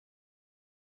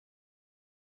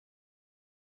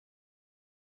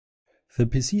The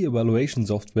PC evaluation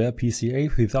software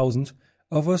PCA3000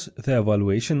 offers the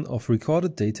evaluation of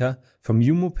recorded data from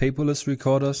JUMO paperless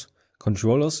recorders,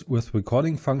 controllers with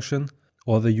recording function,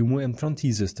 or the JUMO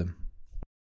M20 system.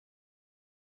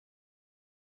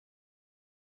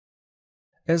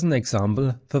 As an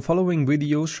example, the following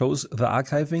video shows the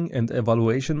archiving and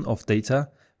evaluation of data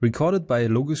recorded by a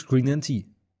logo screen NT.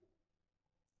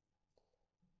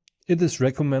 It is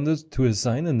recommended to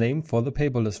assign a name for the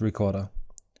paperless recorder.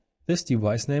 This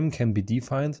device name can be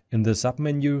defined in the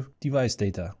submenu Device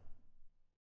Data.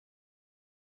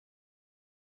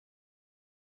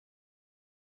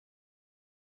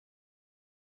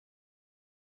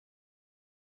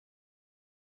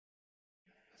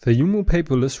 The JUMO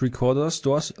paperless recorder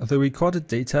stores the recorded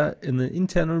data in an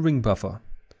internal ring buffer.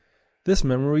 This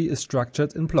memory is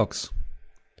structured in blocks.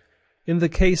 In the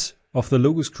case of the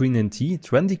logo screen NT,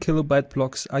 20 kilobyte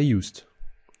blocks are used.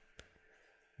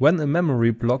 When a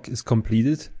memory block is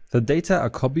completed, the data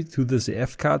are copied to the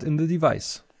CF card in the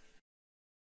device.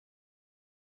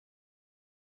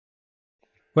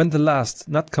 When the last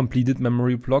not completed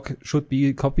memory block should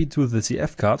be copied to the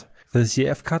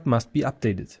CF card must be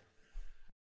updated.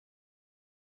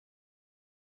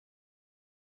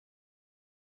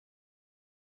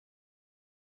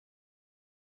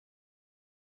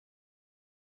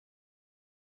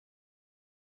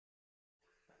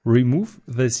 Remove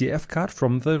the CF card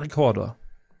from the recorder.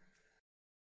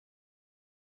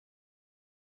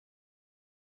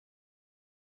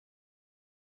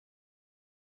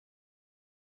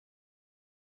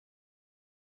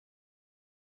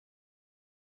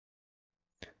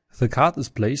 The card is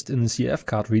placed in a CF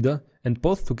card reader and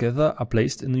both together are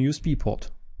placed in a USB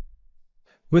port.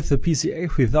 With the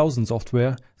PCA3000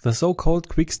 software, the so-called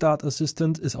Quick Start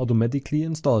Assistant is automatically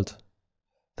installed.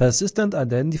 The assistant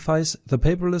identifies the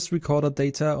paperless recorder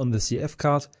data on the CF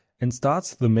card and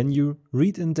starts the menu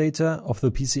Read in Data of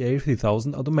the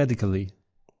PCA3000 automatically.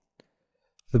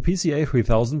 The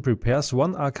PCA3000 prepares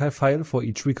one archive file for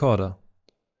each recorder.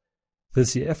 The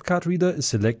CF card reader is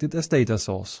selected as data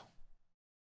source.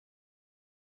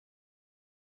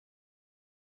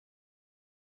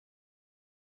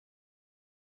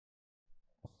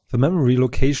 The memory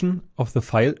location of the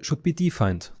file should be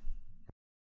defined.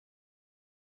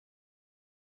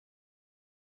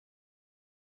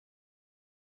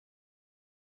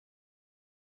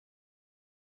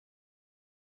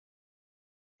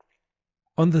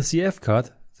 On the CF card,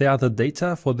 there are the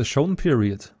data for the shown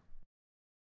period.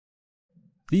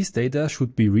 These data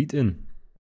should be read in.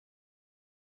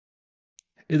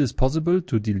 It is possible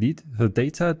to delete the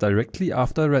data directly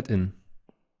after read in.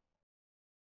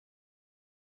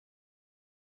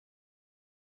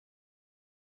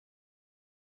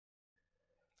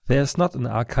 There is not an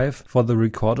archive for the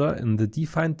recorder in the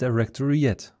defined directory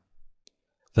yet.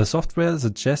 The software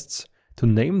suggests to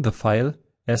name the file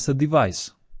as the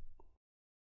device.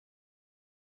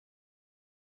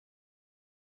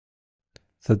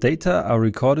 The data are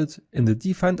recorded in the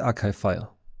defined archive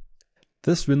file.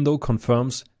 This window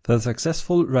confirms the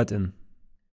successful read-in.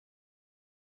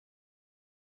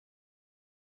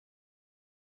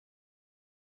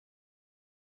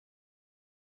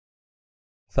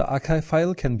 The archive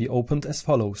file can be opened as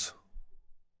follows.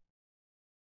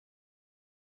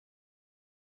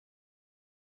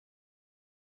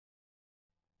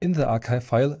 In the archive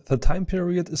file, the time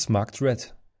period is marked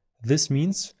red. This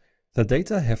means the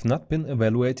data have not been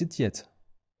evaluated yet.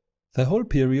 The whole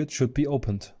period should be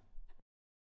opened.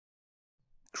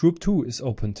 Group 2 is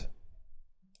opened.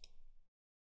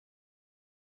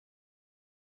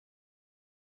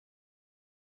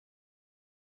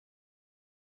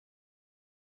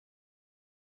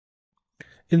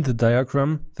 In the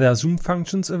diagram, there are zoom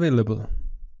functions available.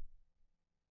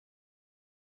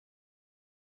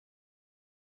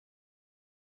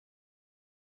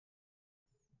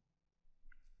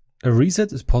 A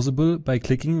reset is possible by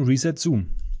clicking Reset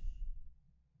Zoom.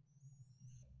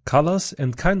 Colors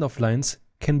and kind of lines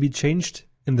can be changed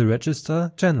in the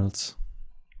register channels.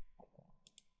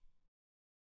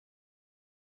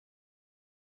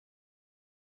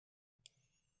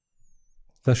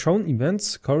 The shown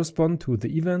events correspond to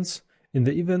the events in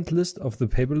the event list of the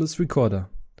paperless recorder.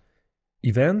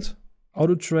 Event,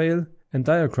 auto trail, and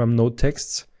diagram node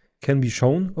texts can be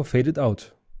shown or faded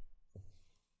out.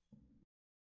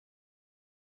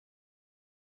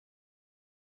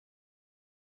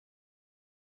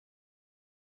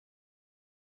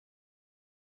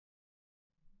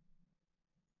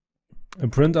 A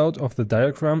printout of the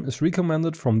diagram is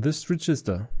recommended from this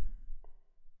register.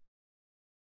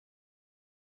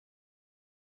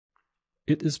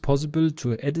 It is possible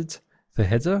to edit the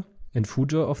header and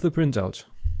footer of the printout.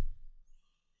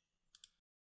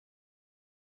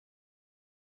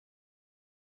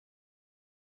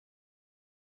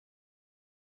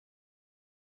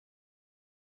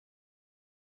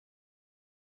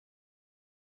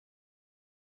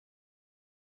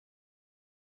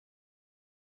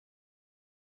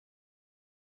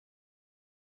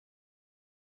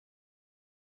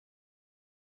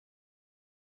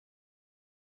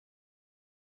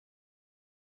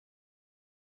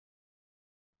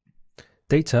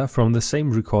 Data from the same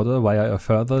recorder via a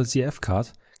further ZF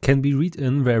card can be read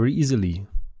in very easily.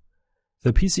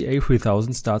 The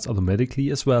PCA3000 starts automatically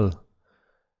as well.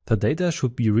 The data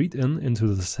should be read in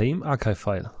into the same archive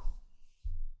file.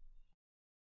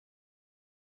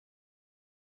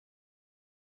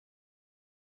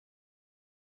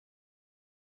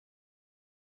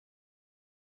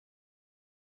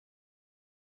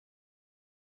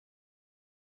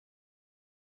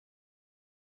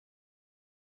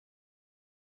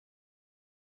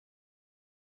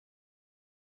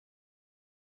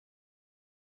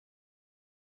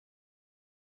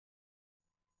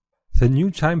 The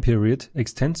new time period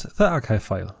extends the archive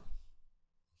file.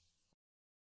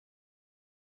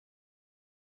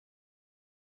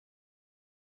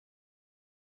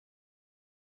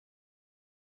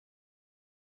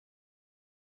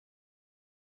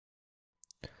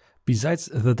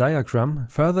 Besides the diagram,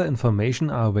 further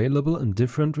information are available in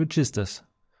different registers.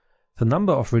 The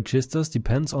number of registers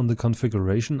depends on the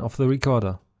configuration of the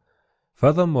recorder.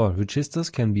 Furthermore,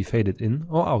 registers can be faded in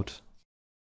or out.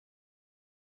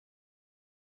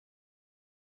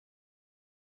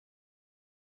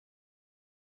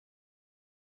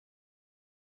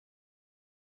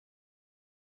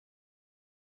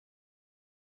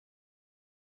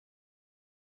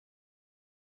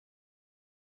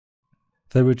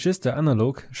 The register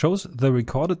analog shows the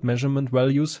recorded measurement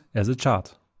values as a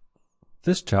chart.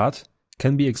 This chart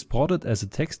can be exported as a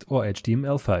text or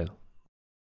HTML file.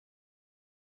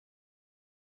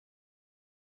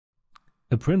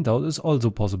 A printout is also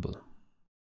possible.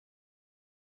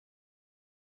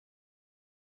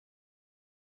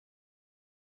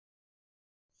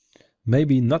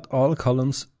 Maybe not all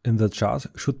columns in the chart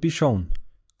should be shown.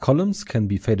 Columns can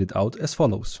be faded out as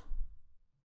follows.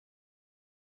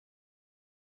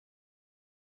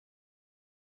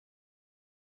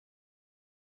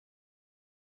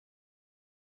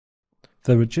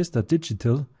 The register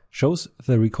digital shows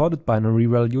the recorded binary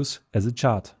values as a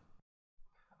chart.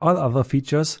 All other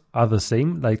features are the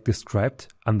same like described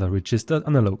under register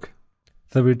analog.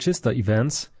 The register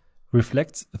events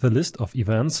reflects the list of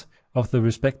events of the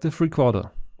respective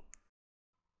recorder.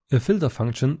 A filter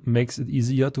function makes it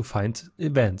easier to find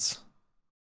events.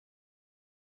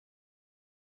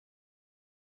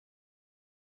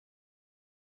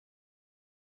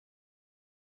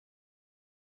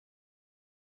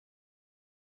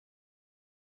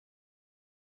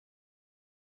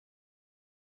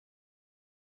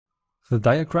 The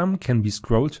diagram can be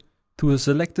scrolled to a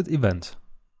selected event.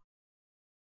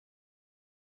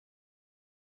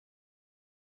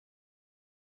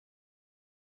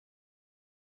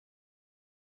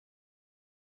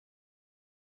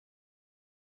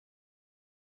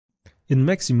 In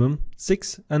maximum,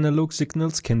 6 analog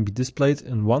signals can be displayed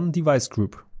in one device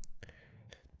group.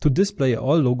 To display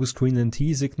all logo screen and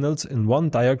T signals in one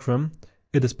diagram,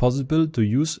 it is possible to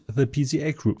use the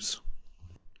PCA groups.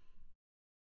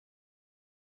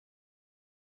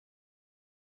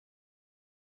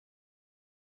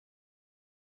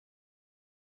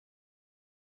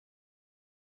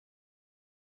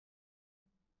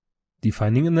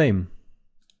 Defining a name.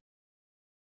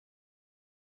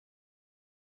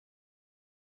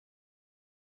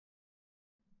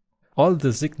 All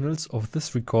the signals of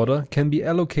this recorder can be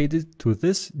allocated to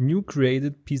this new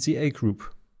created PCA group.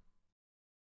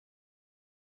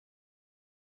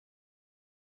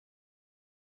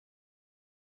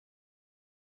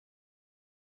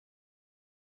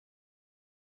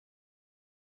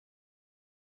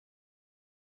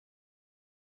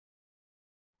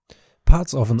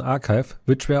 Parts of an archive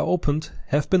which were opened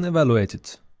have been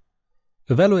evaluated.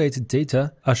 Evaluated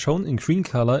data are shown in green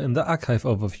color in the archive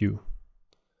overview.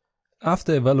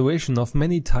 After evaluation of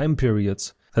many time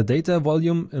periods, the data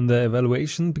volume in the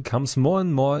evaluation becomes more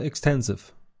and more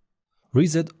extensive.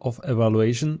 Reset of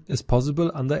evaluation is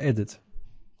possible under Edit.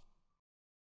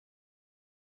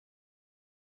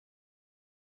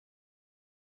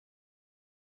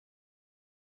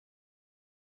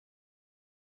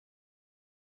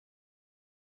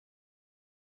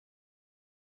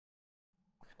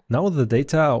 Now the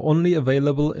data are only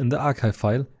available in the archive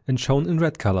file and shown in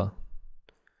red color.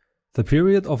 The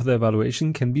period of the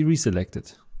evaluation can be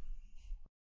reselected.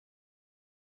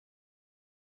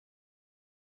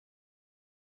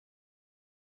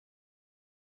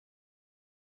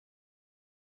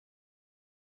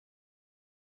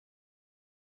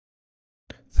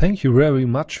 Thank you very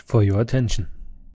much for your attention.